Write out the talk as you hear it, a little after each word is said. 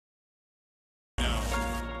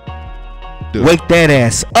Wake that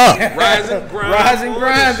ass up. Rise and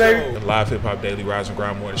grind, baby. The Live Hip Hop Daily Rise and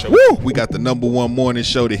Grind Morning Show. Woo! We got the #1 morning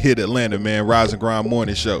show to hit Atlanta, man. Rise and Grind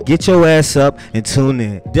Morning Show. Get your ass up and tune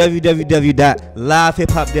in.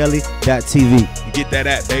 www.livehiphopdaily.tv. Get that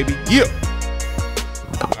app, baby. Yeah.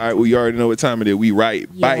 All right, well, you already know what time it is. We right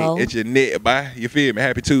by at your net, by. You feel me?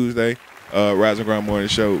 Happy Tuesday. Rise and Grind Morning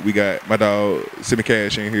Show. We got my dog Semi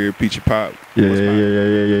Cash in here, Peachy Pop.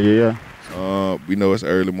 Yeah. We know it's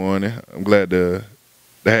early morning. I'm glad to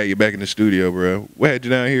have you back in the studio, bro. What had you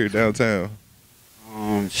down here downtown?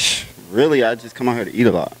 Really, I just come out here to eat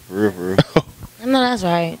a lot. For real. I know that's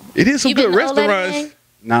right. It is some good restaurants.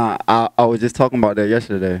 Nah, I was just talking about that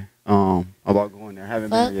yesterday. About going there. Haven't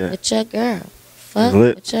Fuck been there yet. with your girl. Fuck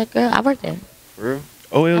with your girl. I worked there. For real?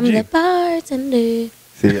 OLG. I'm the bartender.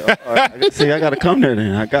 See, I gotta come there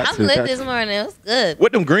then. I got to. I lit this morning. It was good.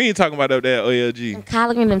 What them green talking about up there at OLG? Them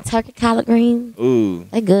collard green, them turkey collard greens. Ooh.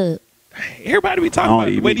 They good. Everybody be talking about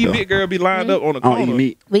it. The way these big girls be lined up on the corner. I don't eat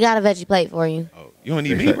meat. We got a veggie plate for you. Oh, you don't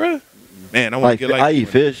eat meat, bro? Man, I want to get like I eat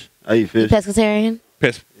fish. You pescatarian?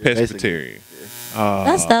 Pescatarian.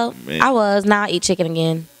 That's dope. Man. I was. Now I eat chicken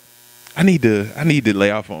again. I need to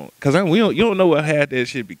lay off on, cause you don't know what half that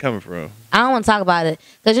shit be coming from. I don't want to talk about it.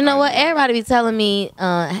 Because you know what? Everybody be telling me,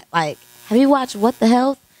 like, have you watched What the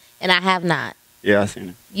Health? And I have not. Yeah, I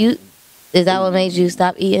seen it. Is that what made you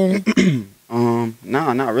stop eating?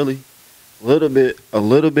 Nah, not really. A little bit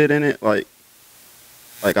in it. Like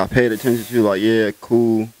I paid attention to, like, yeah,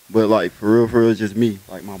 cool. But, like, for real, it's just me.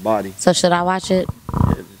 Like, my body. So should I watch it?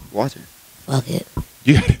 Yeah, just watch it. Fuck it.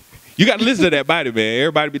 You got to listen to that body, man.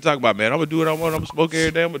 Everybody be talking about, man, I'm going to do what I want. I'm going to smoke every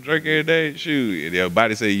day. I'm going to drink every day. Shoot. And your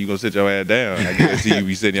body say you going to sit your ass down. I guarantee you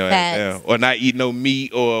be sitting your ass down. Or not eat no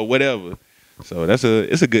meat or whatever. So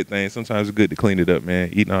it's a good thing. Sometimes it's good to clean it up, man.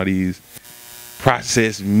 Eating all these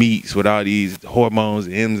processed meats with all these hormones,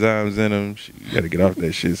 enzymes in them. Shoot, you got to get off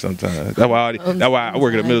that shit sometimes. That's why I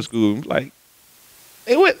work at a middle school. I'm like,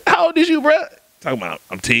 hey, how old is you, bro? Talking about,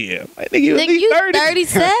 I'm 10. Like, nigga, you at least 30.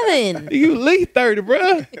 37. You at least 30,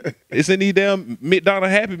 bro. It's in these damn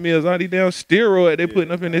McDonald's Happy Meals, all these damn steroids they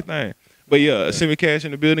putting up in this thing. But yeah, Semi Cash in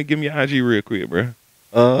the building. Give me your IG real quick, bro.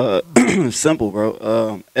 Simple,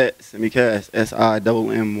 bro. At Semi Cash,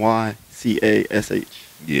 SIMMYCASH.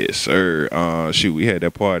 Yes, sir. Shoot, we had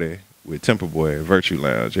that party with Temple Boy, Virtue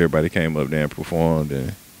Lounge. Everybody came up there and performed,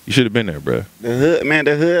 and you should have been there, bro. The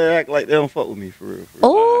hood act like they don't fuck with me, for real.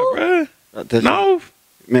 Oh, bro. No.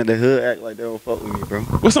 Man, the hood act like they don't fuck with me, bro.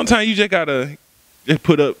 Well, sometimes you just gotta just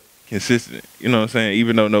put up consistent. You know what I'm saying?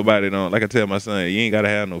 Even though nobody don't, like I tell my son, you ain't gotta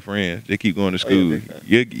have no friends. Just keep going to school.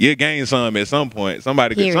 You gain some at some point.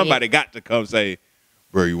 Somebody got to come say,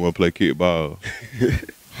 bro, you want to play kickball?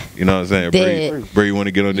 You know what I'm saying? Bro, you want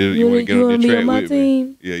to get on this? You want to get on this track with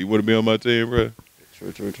me? Yeah, you want to be on my team, bro?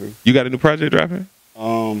 True. You got a new project dropping?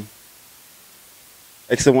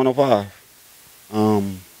 Exit 105.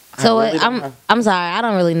 So I'm sorry, I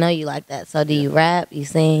don't really know you like that. So do you rap? You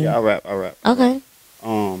sing? Yeah, I rap. Okay.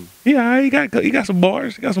 Yeah, you got some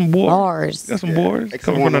bars. You got some bars. Exit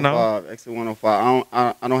Coming from the north. Exit 105.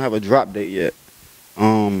 I don't have a drop date yet.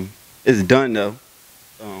 It's done though.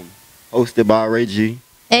 Hosted by Ray G.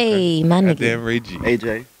 Hey, my nigga. Damn Ray G.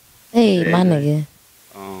 AJ. Hey, my nigga.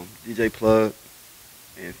 DJ Plug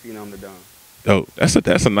and Phenom the Don. Oh, that's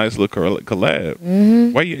a nice little collab.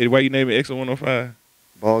 Mm-hmm. Why you name it Exit 105?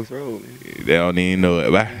 Boggs Road, man. They don't even know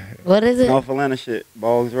it. What is it? North Atlanta shit.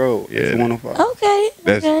 Boggs Road. Yeah. Exit 105. Okay.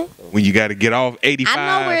 That's when you got to get off 85. I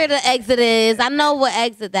know where the exit is. I know what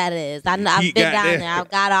exit that is. I've been down there.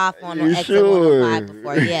 I've got off on the exit 105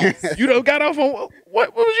 before. Yes. You done got off on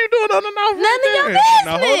what was you doing on the north? None of your business.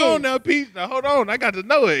 Now hold on, now Pete. Now hold on. I got to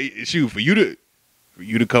know it. Shoot, for you to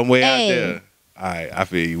come way out there. All right, I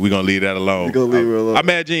feel you. We're going to leave that alone. We're going to leave it alone. I'm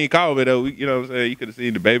mad you ain't called me, though. You know what I'm saying? You could have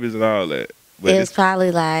seen the babies and all that. But it was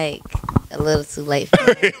probably like a little too late for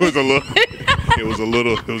me. It was a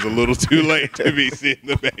little too late to be seeing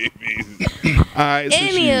the babies. All right, so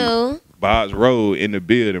Anywho. Boggs Road in the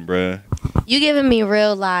building, bruh. You giving me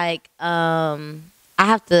real like I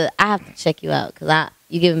have to check you out because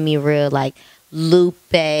you giving me real like Lupe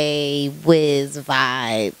Wiz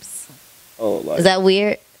vibes. Oh, like, is that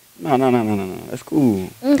weird? No. That's cool.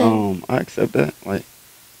 Okay. I accept that.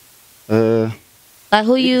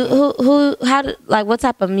 Like what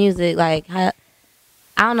type of music? Like how,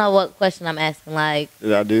 I don't know what question I'm asking. Like,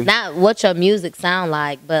 did I do? Not what your music sound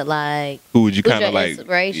like, but like who would you kind of like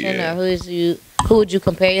inspiration or who would you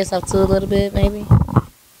compare yourself to a little bit maybe?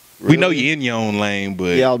 We know you're in your own lane,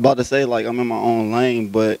 but yeah, I was about to say like I'm in my own lane,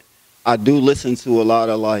 but I do listen to a lot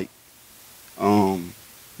of like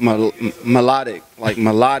melodic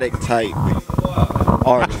type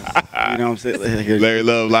artists. You You know what I'm saying? Larry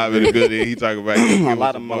Love live in the building. He talking about A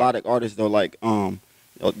lot of melodic artists though, like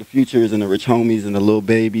the Futures and the Rich Homies and the Lil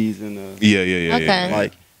Babies and the Yeah. Okay.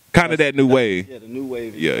 like Kind of that new wave. yeah, the new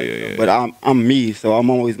wave. Yeah. But I'm me, so I'm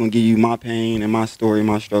always gonna give you my pain and my story,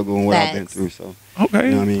 my struggle, and what I've been Facts. through. So Okay.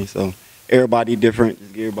 you know what I mean. So everybody different.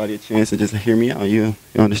 Just give everybody a chance and just hear me out. You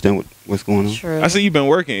understand what's going on? True. I see you've been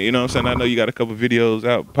working. You know what I'm saying? I know you got a couple videos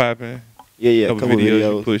out popping. Yeah, a couple couple videos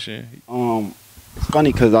videos. you pushing. It's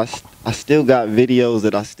funny because I still got videos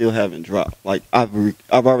that I still haven't dropped. Like I've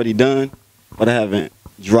already done, but I haven't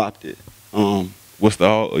dropped it. What's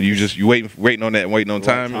you waiting on that and waiting on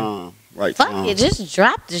timing? Right Fuck time. it, just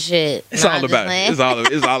drop the shit. It's Nah, all I'm just about playing.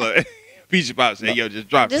 it's all Peachy Pop saying, yo, just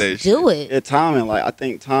drop that Just shit. do it. Yeah, timing. Like I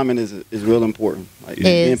think timing is real important. Like It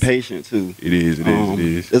being is. patient too. It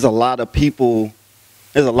is. There's a lot of people.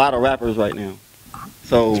 There's a lot of rappers right now.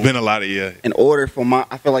 So It's been a lot of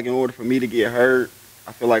I feel like in order for me to get heard,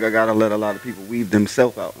 I feel like I gotta let a lot of people weave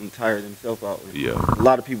themselves out and tire themselves out. Yeah. A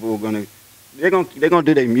lot of people are they're gonna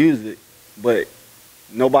do their music, but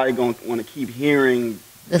nobody gonna want to keep hearing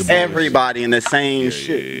The same. everybody in the same Yeah,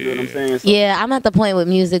 shit. You know what I'm yeah. saying? So, Yeah, I'm at the point with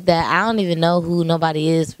music that I don't even know who nobody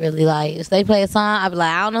is really. Like, if they play a song, I be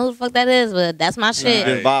like, I don't know who the fuck that is, but that's my shit.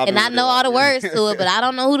 just vibing And I with know it. all the words to it, but I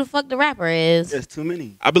don't know who the fuck the rapper is. There's too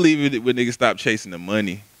many. I believe it when niggas stop chasing the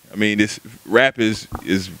money. I mean, this rap is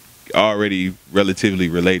already relatively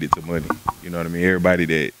related to money. You know what I mean? Everybody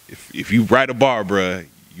that if you write a bar, bruh,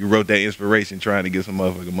 you wrote that inspiration trying to get some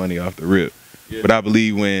motherfucking money off the rip. Yeah. But I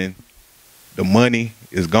believe when the money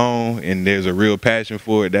is gone and there's a real passion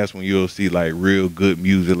for it, that's when you'll see like real good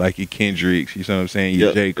music, like your Kendricks, you know what I'm saying, your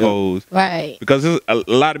Yep, J. yep. Cole's. Right. Because there's a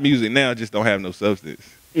lot of music now just don't have no substance.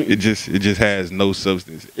 It just has no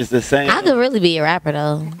substance. It's the same. I could really be a rapper,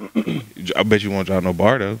 though. I bet you won't drop no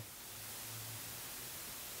bar though.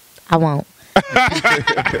 I won't.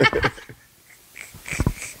 I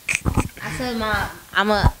said I'm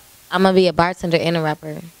gonna be a bartender and a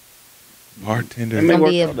rapper. Bartender. It may Gonna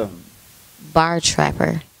work be out a though. bar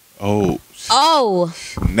trapper. Oh Oh,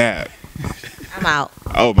 snap. I'm out.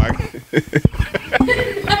 Oh my God.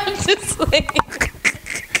 I'm just like,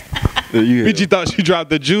 Bitch, you thought she dropped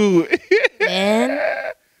the jewel. man.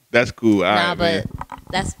 That's cool. All Nah, right, but man.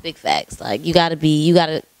 that's big facts. Like you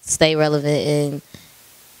gotta stay relevant and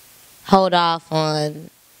hold off on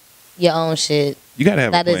your own shit. You gotta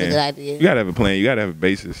have That a is plan. a good idea. You gotta have a plan. You gotta have a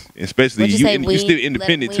basis, especially What'd you say, you're still weed?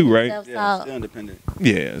 independent Let too, weed right? themselves Yeah, out? still independent.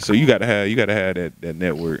 Yeah. So you gotta have that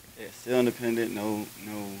network. Yeah, still independent. No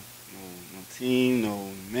team, no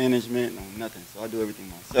management, no nothing. So I do everything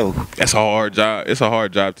myself. That's a hard job. It's a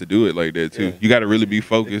hard job to do it like that too. Yeah. You gotta really be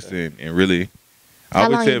focused and really. I How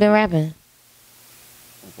would long tell you been rapping?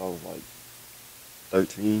 Since I was like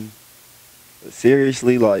 13. But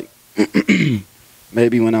seriously, like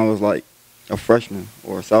maybe when I was like a freshman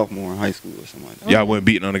or a sophomore in high school or something like that. y'all wasn't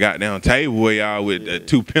beating on the goddamn table where y'all with Yeah.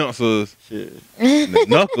 2 pencils Shit. and the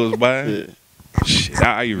knuckles, boy. Shit. Shit,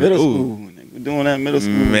 I even Middle ooh. school. nigga. We're doing that in middle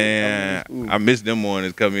school. Man, Middle school. I miss them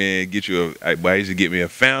mornings. Come in, get you I used to get me a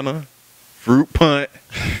Fanta, fruit punch.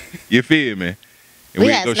 You feel me? And We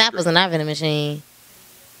we'd had go snappers in our vending machine.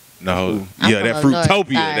 No, I'm yeah, from that up north,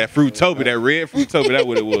 Fruitopia, sorry. that Fruitopia, that red Fruitopia, that's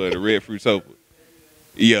what it was, the red Fruitopia.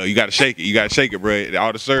 Yeah, you gotta shake it. You gotta shake it, bro.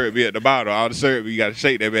 All the syrup be at the bottom. All the syrup, you gotta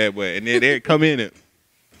shake that bad boy, and then they come in it.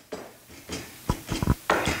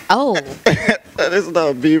 Oh, This is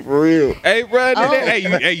not beef for real. Hey, bro, Oh.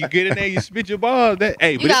 hey, you get in there, you spit your balls.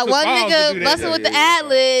 Hey, you got one nigga busting with the ad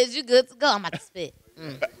libs. You good to go? I'm about to spit.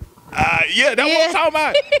 Yeah, that's what I'm talking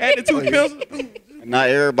about. Had the 2 pencils. Not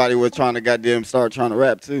everybody was trying to goddamn start trying to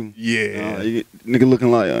rap too. Yeah. Nigga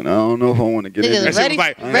looking like, I don't know if I want to get in Niggas there. That shit ready- was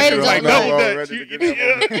like, ready to that shit was go like double lunch. dutch. Ready to get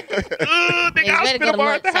Nigga, Niggas I ready to spit go a to bar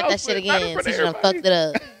lunch. at the Type that house, shit but not in again. front of Since you done everybody. fucked it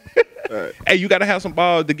up. Right. Hey, you gotta have some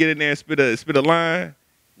balls to get in there and spit a line.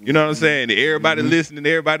 You know what I'm saying? And everybody listening,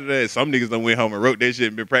 everybody that some niggas done went home and wrote that shit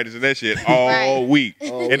and been practicing that shit all Right. week.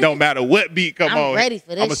 It don't matter what beat come I'm on. ready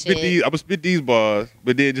for this I'ma spit shit. I'ma spit these bars,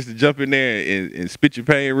 but then just to jump in there and spit your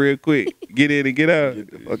pain real quick, get in and get out. Get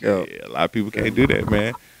the fuck out. Yeah, a lot of people can't do that,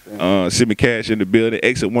 man. Send me cash in the building.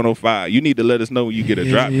 Exit 105. You need to let us know when you get a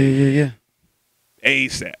drop date. Yeah.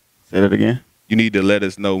 ASAP. Say that again. You need to let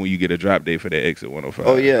us know when you get a drop date for that exit 105.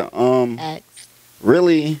 Oh yeah. X.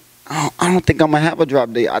 Really, I don't think I'm gonna have a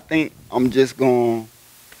drop date. I think I'm just gonna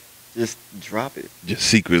just drop it. Just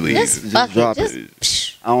secretly. Just just fuck it. drop Just it.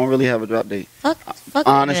 psh, I don't really have a drop date. fuck.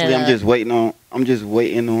 Honestly, it I'm up. just waiting on. I'm just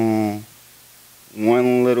waiting on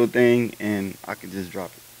one little thing, and I can just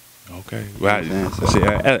drop it. Okay. Well, You know what I'm see,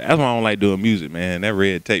 saying? that's why I don't like doing music, man. That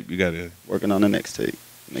red tape, you gotta Working on the next tape,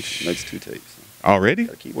 next 2 tapes. already.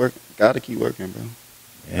 Gotta keep working. Gotta keep working, bro.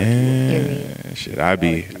 Yeah, shit. I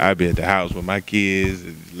be at the house with my kids,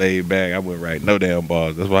 and laid back. I wouldn't write no damn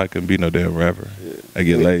bars. That's why I couldn't be no damn rapper. Yeah. I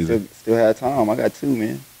get lazy. Still had time. I got 2,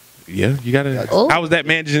 man. Yeah, you gotta. Oh. How was that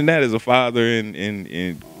managing that as a father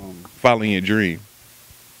and following your dream?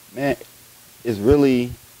 Man,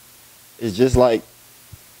 it's just like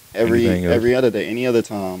Anything else? every other day, any other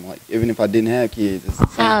time. Like even if I didn't have kids, it's the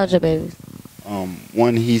same. How old your babies?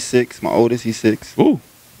 One, he's 6. My oldest, he's 6. Ooh,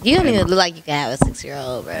 You don't even look like you can have a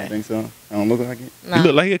 6-year-old, I bro. think so. I don't look like it. No. you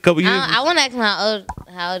look like a couple years. I want to ask him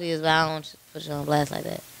how old he is, but I don't want to put you on blast like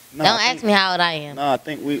that. No, Don't ask me how old I am. No, I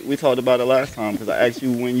think we talked about it last time because I asked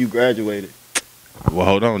you when you graduated. Well,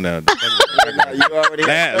 hold on now. You already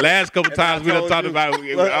last couple times we done talked about.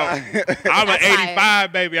 Look, I'm an That's right.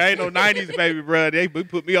 85 baby. I ain't no 90s baby, bro. They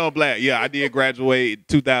put me on black. Yeah, I did graduate in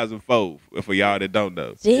 2004. For y'all that don't know. I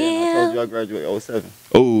told Damn. you I graduated 07.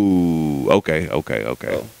 Ooh, okay. Oh.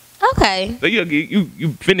 Okay. So you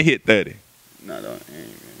finna hit 30. No, don't.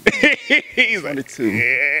 Ain't He's like,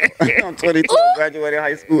 22. I'm 22. I graduated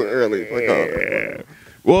high school early. Fuck off.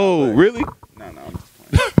 whoa, really? No, I'm just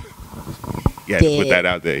playing. You had to put Dead. that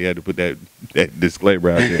out there. You had to put that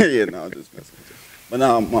disclaimer out there. Yeah, no, I'm just messing with you. But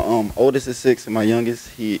no, my oldest is 6 and my youngest,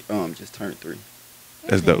 he just turned 3.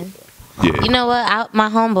 That's dope. Yeah. You know what? My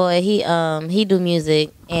homeboy, he do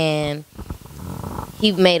music, and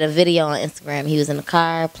he made a video on Instagram. He was in the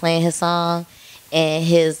car playing his song, and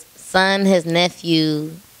his son, his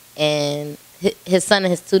nephew, and his son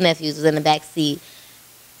and his 2 nephews was in the back seat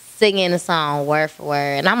singing the song word for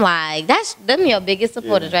word. And I'm like, them your biggest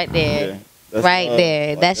supporters right there. Yeah. That's Right love. there.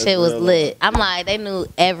 Like, That that's shit was real lit. love. I'm like, they knew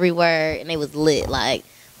every word and they was lit. Like,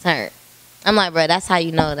 turn. I'm like, bro, that's how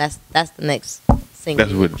you know that's the next single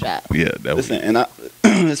That's you what. drop. Yeah, that was. Listen, and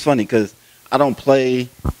it's funny because I don't play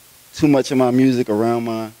too much of my music around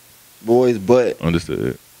my boys, but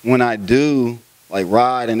Understood. when I do, like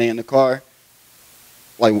ride and they in the car,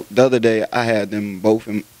 like the other day I had them both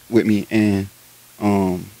with me and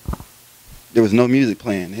there was no music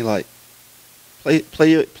playing. They like play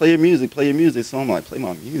your music. So I'm like, play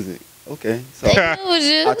my music. Okay. So They knew it was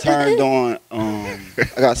you. I turned on I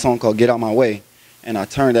got a song called Get Out My Way and I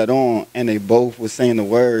turned that on and they both was saying the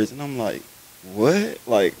words and I'm like, what?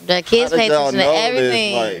 Like The kids how did pay y'all attention to know this?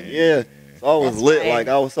 everything. Like, yeah. So I was That's lit. right. Like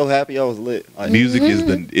I was so happy I was lit. Like Music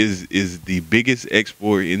is the biggest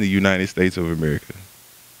export in the United States of America,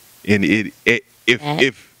 and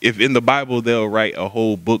if in the Bible they'll write a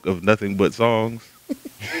whole book of nothing but songs,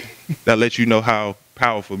 that lets you know how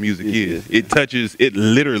powerful music is. It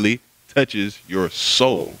literally touches your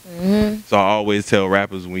soul. Mm-hmm. So I always tell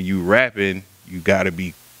rappers when you rapping, you gotta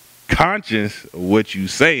be conscious of what you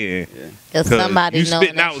saying. Because 'Cause somebody you knowing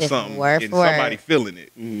spitting that out shit something word and for somebody word. feeling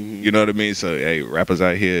it. mhm. You know what I mean? So hey, rappers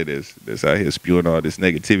out here that's out here spewing all this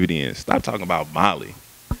negativity and stop talking about Molly.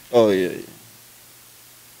 Oh yeah.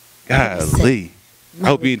 Golly. I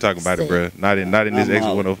hope you ain't talking about it, bro. Not in this Not X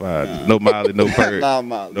Molly. 105. No Molly, no Perk, Nah,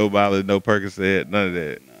 Molly. no Molly, no Percocet, none of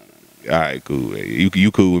that. All right, cool. Hey,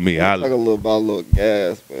 you cool with me? Talk a little about a little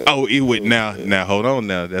gas, but Oh, it would now hold on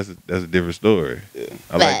now. That's a different story.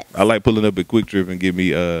 Yeah. I like pulling up at Quick Trip and give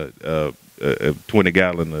me a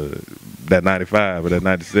 20-gallon that 95 or that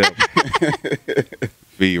 97.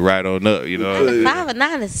 Feed right on up, you know. 5 and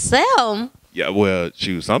 9 is sell. Yeah, well,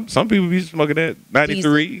 shoot, some people be smoking that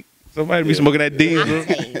 93. Somebody be smoking that diesel.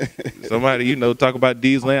 Somebody, talk about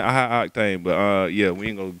diesel and high octane. But yeah, we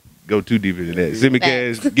ain't gonna go too deep into that. Send me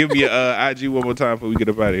cash. Give me your IG one more time before we get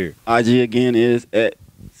up out of here. IG again is at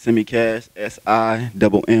Semicash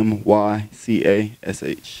SIMMYCASH.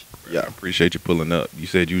 I appreciate you pulling up. You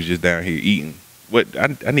said you was just down here eating. What?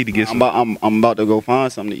 I need to get I'm some. about to go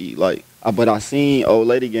find something to eat. Like, but I seen Old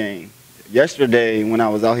Lady Gang yesterday when I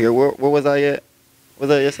was out here. Where was I at? Was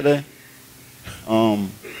that yesterday?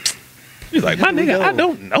 He's like, my nigga, I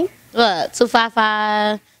don't know. What?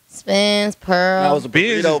 255 Spins Pearl. That was a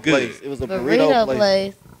Ben's burrito is good. place. It was a burrito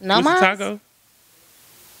place. No What's the mas? taco?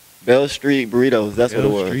 Bell Street Burritos. That's what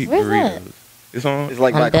it was. Street Where's burritos. It's on. It's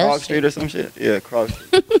like On by Bell Clark Street. Street or some shit. Yeah, Clark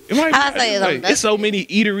Street. It might I say it's on like, Bell it's so many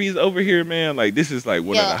eateries over here, man. Like this is like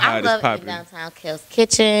one Yo, of the I hottest love eating popping. downtown Kel's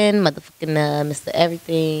Kitchen, motherfucking Mr.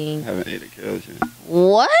 Everything. Haven't ate at Kel's yet.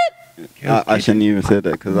 What? I shouldn't even say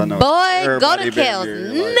that because I know. Boy, go everybody to been Kel's here,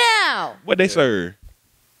 like, now. What they serve?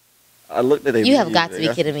 I looked at it. You have got to be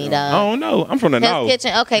kidding me, I dog. don't know. I'm from the Kel's north.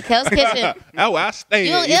 Kitchen. Okay, Kel's Kitchen. Oh, I stay.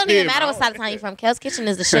 It don't even matter what side of town you're from. Kel's Kitchen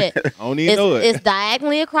is the shit. I don't even know it. It's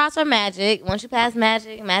diagonally across from Magic. Once you pass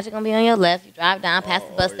Magic, Magic gonna be on your left. You drive down past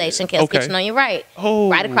the bus station. Kel's Okay. Kitchen on your right. Oh,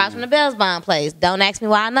 Right across from the Bell's Bond place. Don't ask me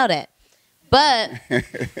why I know that. But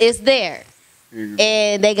it's there.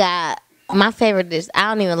 And they got My favorite dish. I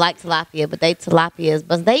don't even like tilapia, but they tilapias.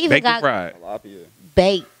 But they even Baked got and fried. Tilapia.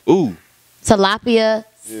 baked Ooh, tilapia,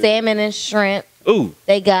 Yeah. salmon and shrimp. ooh.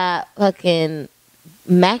 They got fucking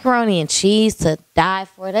macaroni and cheese to die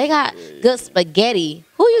for. They got good spaghetti.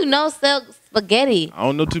 Who you know sells spaghetti? I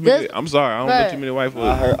don't know too many. Good- I'm sorry, I don't know Bruh. too many white folks.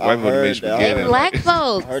 I heard white folks that. make spaghetti. They black I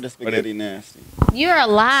folks. heard the spaghetti nasty. You're a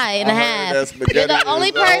lie and a I heard half. that spaghetti You're the only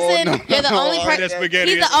is- oh, person. no, You're the no, only I heard person. that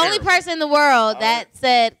spaghetti He's is the only terrible. person in the world that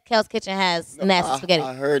said Kel's Kitchen has nasty I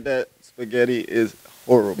spaghetti. heard that spaghetti is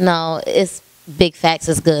horrible. No, it's big facts.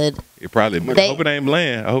 It's good, It probably. They- I hope it ain't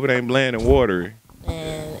bland. I hope it ain't bland and watery.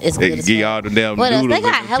 and it's They good. as give fuck. y'all the damn What else? noodles. They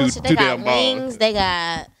got and hella two- shit. two They got damn balls. wings.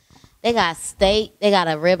 They got steak. They got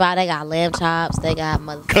a ribeye. They got lamb chops. They got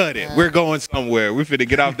motherfucking. Cut it. We're going somewhere. We finna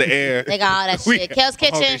get off the air. They got all that We shit. Kel's on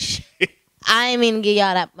Kitchen. this shit. I ain't even give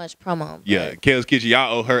y'all that much promo. Yeah, Kel's Kitchen.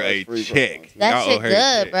 Y'all owe her a That's free, check. That Y'all owe shit her a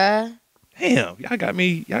good, check. bruh. Damn, y'all got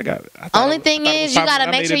me. Y'all got. I thought Only I was- thing I thought it is, was you time gotta I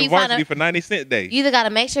make made sure it to you find varsity a- for 90-cent day. You either gotta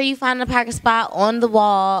make sure you find a parking spot on the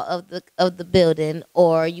wall of the building,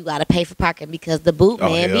 or you gotta pay for parking because the boot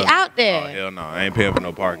man be hell. out there. Oh hell no, I ain't paying for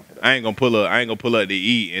no parking. I ain't gonna pull up to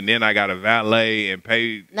eat, and then I got to valet and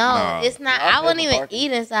pay. No, Nah, it's not. I'll I pay wouldn't for even parking.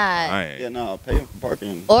 eat inside. I ain't. Yeah, no, pay for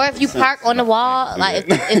parking. Or if you park on the wall, I like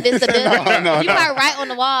ain't if it's a building, No, you no. park right on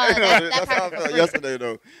the wall. No, That that's how I parking for felt free. yesterday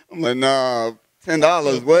though. I'm like, nah,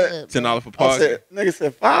 $10. What? $10 for I parking. said, nigga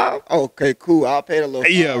said $5. Okay, cool. I'll pay the little.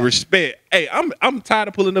 Yeah, $5. respect. Hey, I'm tired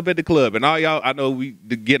of pulling up at the club, and all y'all. I know we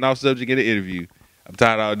getting off subject in the interview. I'm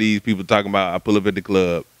tired of all these people talking about. I pull up at the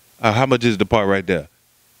club. How much is the part right there?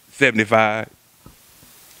 75.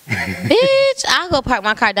 Bitch, I'll go park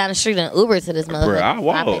my car down the street and Uber to this motherfucker. Bro, I pay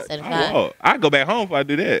walk. 75. I go back home if I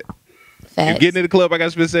do that. If Facts. getting in the club, I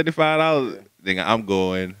got to spend $75. Then I'm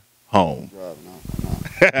going home. Drive,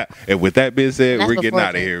 no. And with that being said, That's we're getting before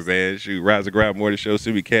out of here, man. Shoot, Rise and Grind Morning Show,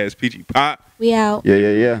 Simi Cass, Peachy Pop, We out.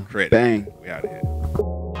 Yeah. credit. Bang. We out of here.